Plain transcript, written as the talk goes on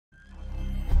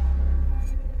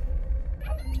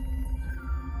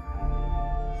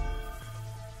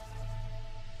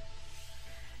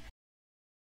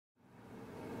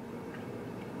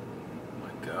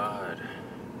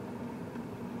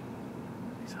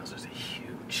Trousers are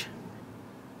huge.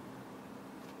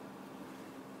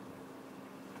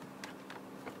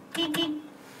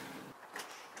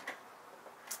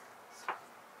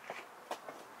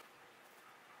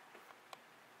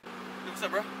 What's up,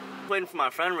 bro? Waiting for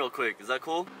my friend real quick. Is that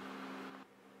cool?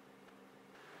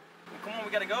 Well, come on,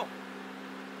 we gotta go.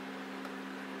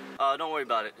 Don't worry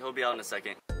about it. He'll be out in a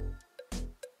second.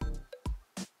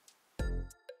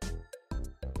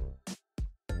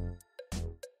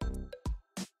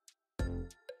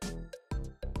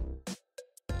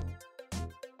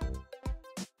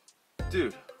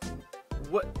 Dude,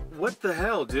 what the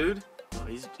hell, dude? Oh,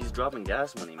 he's dropping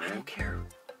gas money, man. I don't care.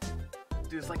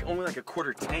 Dude, it's like only like a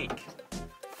quarter tank.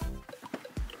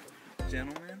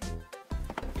 Gentlemen.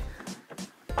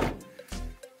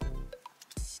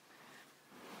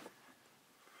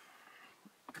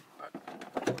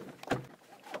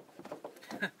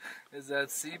 Is that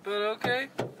seatbelt okay?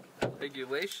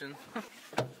 Regulation.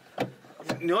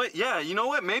 You know what? Yeah, you know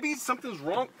what? Maybe something's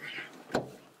wrong.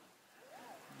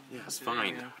 Yeah, it's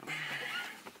fine.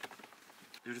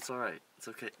 Dude, it's alright. It's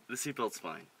okay. The seatbelt's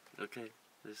fine. Okay?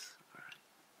 It's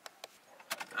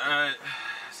alright. Alright,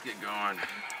 let's get going.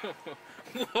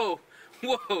 Whoa,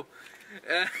 whoa.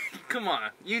 Come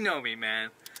on, you know me, man.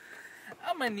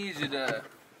 I'm gonna need you to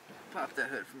pop that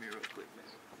hood for me real quick, man.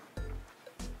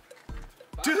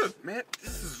 Dude, man,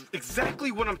 this is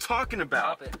exactly what I'm talking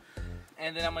about. Pop it.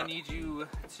 And then I'm gonna need you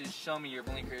to show me your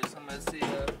blinkers. I'm gonna see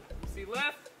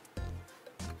left,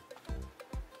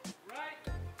 right,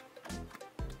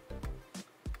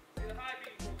 see the high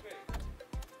beams real quick.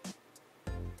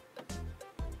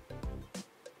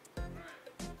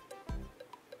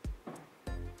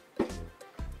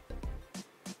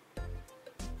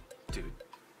 Dude,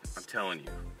 I'm telling you,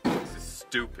 this is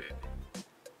stupid.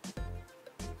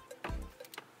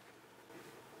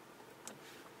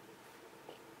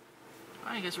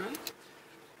 Alright, you guys ready?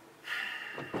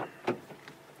 Can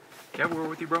I have a word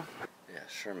with you, bro? Yeah,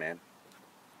 sure, man.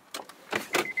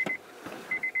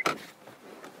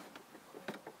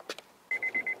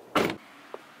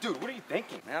 Dude, what are you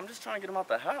thinking? Man, I'm just trying to get him out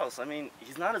the house. I mean,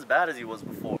 he's not as bad as he was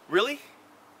before. Really?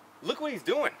 Look what he's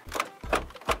doing.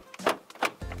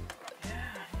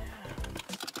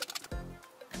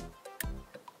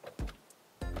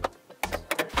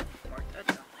 Mark that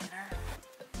down later.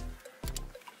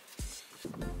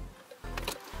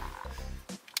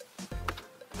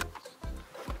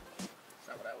 That's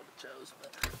not what I would have chose,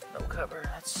 but no cover.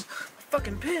 That's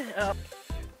fucking pin up.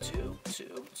 2,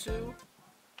 2, 2,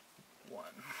 1.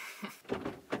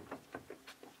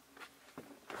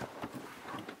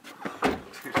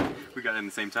 We got it in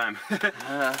the same time.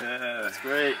 That's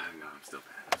great. No, I'm still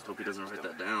bad. Just hope he doesn't write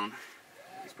that down.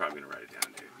 He's probably gonna write it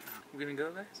down, dude. We gonna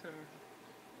go, guys? Or?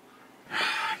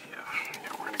 Yeah,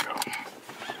 we're gonna go.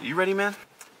 You ready, man?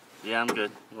 Yeah, I'm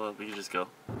good. Well, we can just go.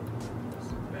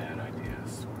 It's a bad idea, I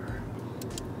swear.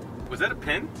 Was that a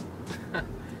pin?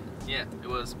 Yeah, it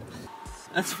was.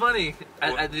 That's funny.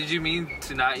 Did you mean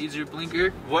to not use your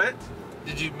blinker? What?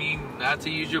 Did you mean not to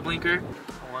use your blinker?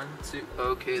 1, 2.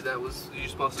 Okay, that was. You're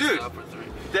supposed to Dude, stop for 3.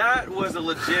 That was a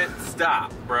legit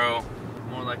stop, bro.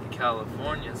 More like a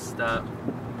California stop,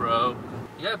 bro.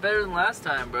 You got better than last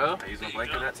time, bro. I used my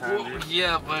blinker that time, Well, dude.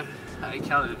 yeah, but I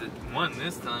counted it 1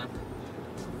 this time.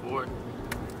 4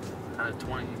 out of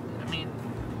 20. I mean,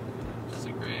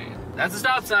 disagree. That's a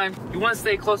stop sign. You want to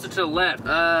stay closer to the left.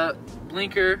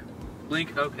 Blinker.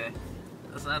 Blink. Okay.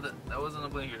 That wasn't a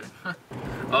blinker.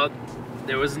 Oh,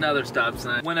 there was another stop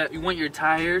sign. You want your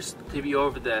tires to be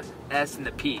over the S and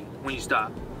the P when you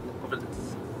stop. Over the.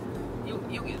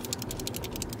 You get.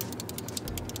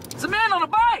 It's a man on a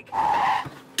bike.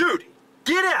 Dude,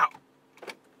 get out!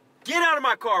 Get out of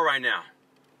my car right now.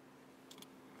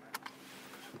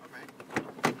 All right.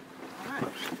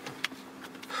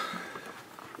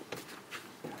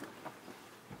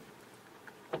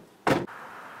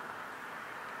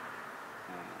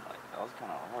 That was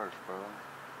kind of harsh, bro.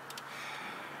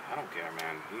 I don't care,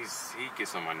 man. He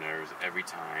gets on my nerves every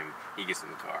time he gets in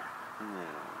the car. Yeah,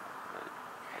 but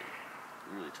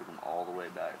you really took him all the way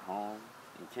back home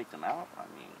and kicked him out? I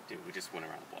mean, Dude, we just went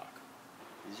around the block.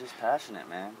 he's just passionate,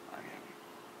 man. I mean,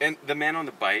 And the man on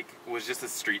the bike was just a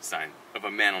street sign of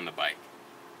a man on the bike.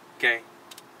 Okay?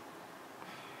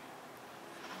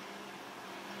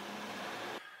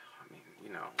 I mean,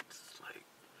 you know, it's like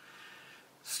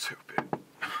stupid. What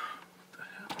the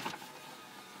hell?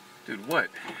 Dude, what?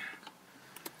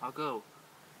 I'll go.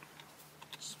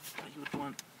 Just what you would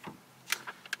want.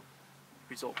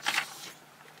 Results.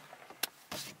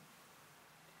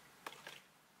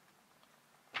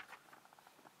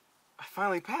 I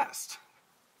finally passed.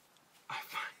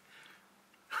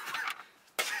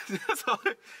 That's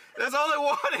all I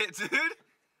wanted, dude.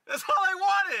 That's all I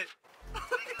wanted.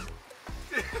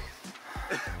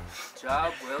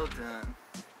 Job well done.